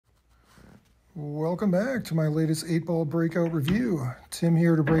Welcome back to my latest 8-ball breakout review. Tim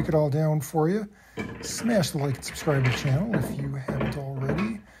here to break it all down for you. Smash the like and subscribe to the channel if you haven't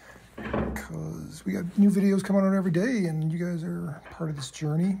already, because we got new videos coming out every day and you guys are part of this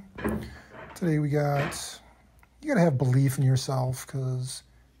journey. Today you gotta have belief in yourself, because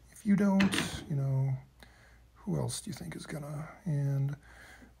if you don't, who else do you think is gonna? And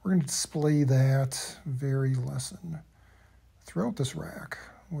we're gonna display that very lesson throughout this rack,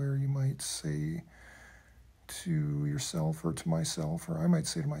 where you might say to yourself or to myself, or I might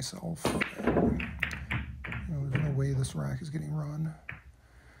say to myself, there's no way this rack is getting run.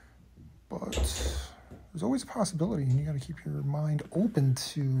 But there's always a possibility, and you got to keep your mind open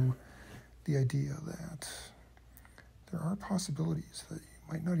to the idea that there are possibilities that you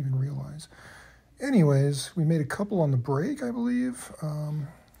might not even realize. Anyways, we made a couple on the break, I believe. A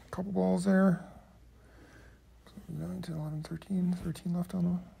couple balls there. 9, 10, 11, 13 left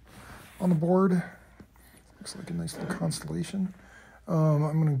on the board. Looks like a nice little constellation.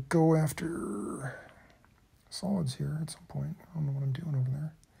 I'm going to go after solids here at some point. I don't know what I'm doing over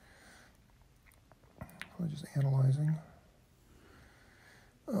there. Probably just analyzing.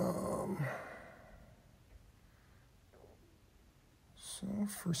 So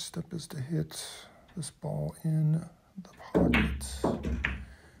first step is to hit this ball in the pocket.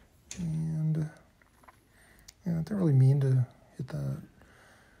 And yeah, I didn't really mean to hit that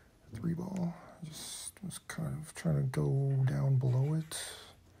 3 ball. I just was kind of trying to go down below it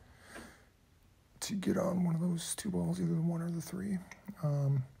to get on one of those 2 balls, either the 1 or the 3.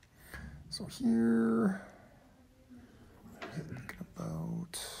 So here, thinking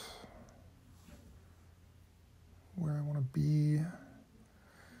about where I want to be,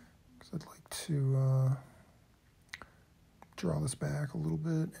 because I'd like to draw this back a little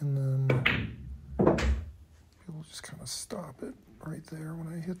bit and then we'll just kind of stop it right there when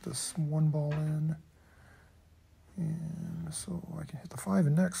I hit this 1 ball in. And so I can hit the 5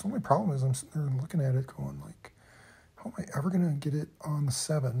 and next. The only problem is I'm sitting there looking at it going like, how am I ever going to get it on the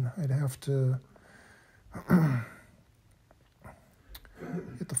 7? I'd have to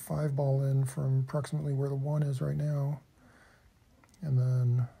hit the 5 ball in from approximately where the 1 is right now, and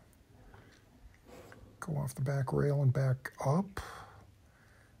then go off the back rail and back up.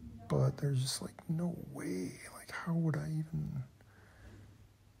 But there's just like no way. Like, how would I even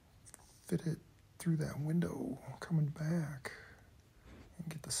fit it through that window coming back and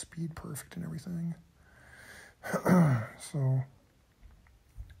get the speed perfect and everything? So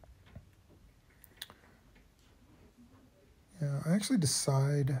yeah, I actually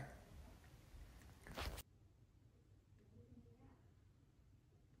decide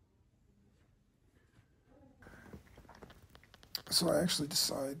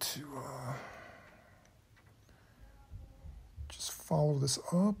to just follow this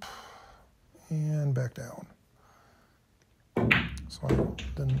up and back down. So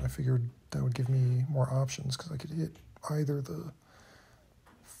then I figured that would give me more options, because I could hit either the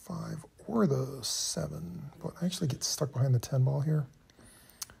 5 or the 7, but I actually get stuck behind the 10 ball here.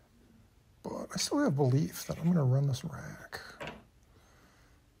 But I still have belief that I'm going to run this rack,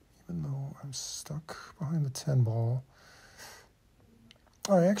 even though I'm stuck behind the 10 ball.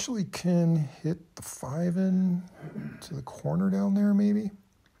 I actually can hit the 5 in to the corner down there, maybe.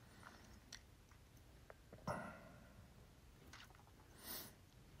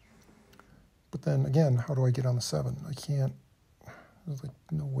 But then again, how do I get on the 7? I can't. There's like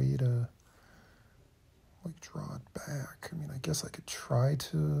no way to like draw it back. I mean, I guess I could try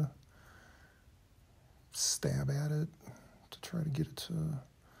to stab at it to try to get it to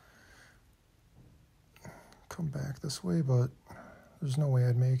come back this way, but there's no way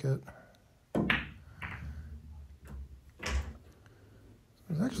I'd make it. I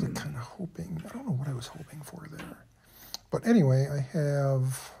was actually kind of hoping, I don't know what I was hoping for there. But anyway, I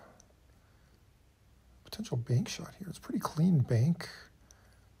have a potential bank shot here. It's a pretty clean bank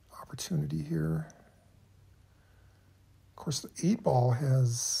opportunity here. Of course, the 8 ball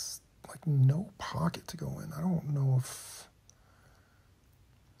has like no pocket to go in. I don't know if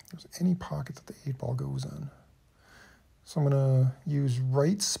there's any pocket that the 8 ball goes in. So I'm going to use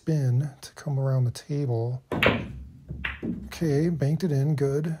right spin to come around the table. Okay, banked it in,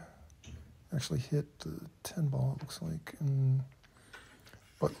 good. Actually hit the 10 ball, it looks like.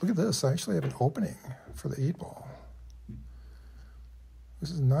 But look at this, I actually have an opening for the 8 ball. This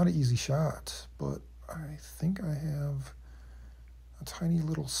is not an easy shot, but I think I have a tiny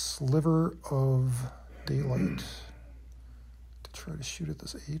little sliver of daylight to try to shoot at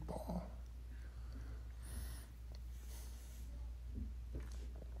this 8 ball.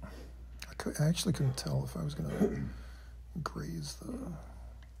 I actually couldn't tell if I was going to graze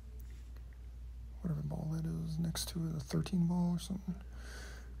ball that is next to it, a 13 ball or something.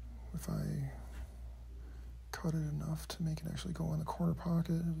 If I cut it enough to make it actually go in the corner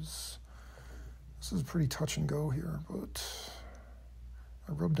pocket, this is pretty touch and go here, but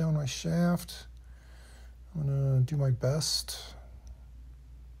I rub down my shaft. I'm gonna do my best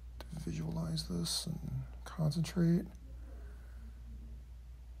to visualize this and concentrate.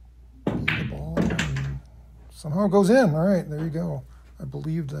 Beat the ball, and somehow it goes in. All right, there you go. I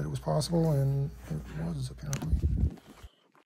believed that it was possible, and it was, apparently.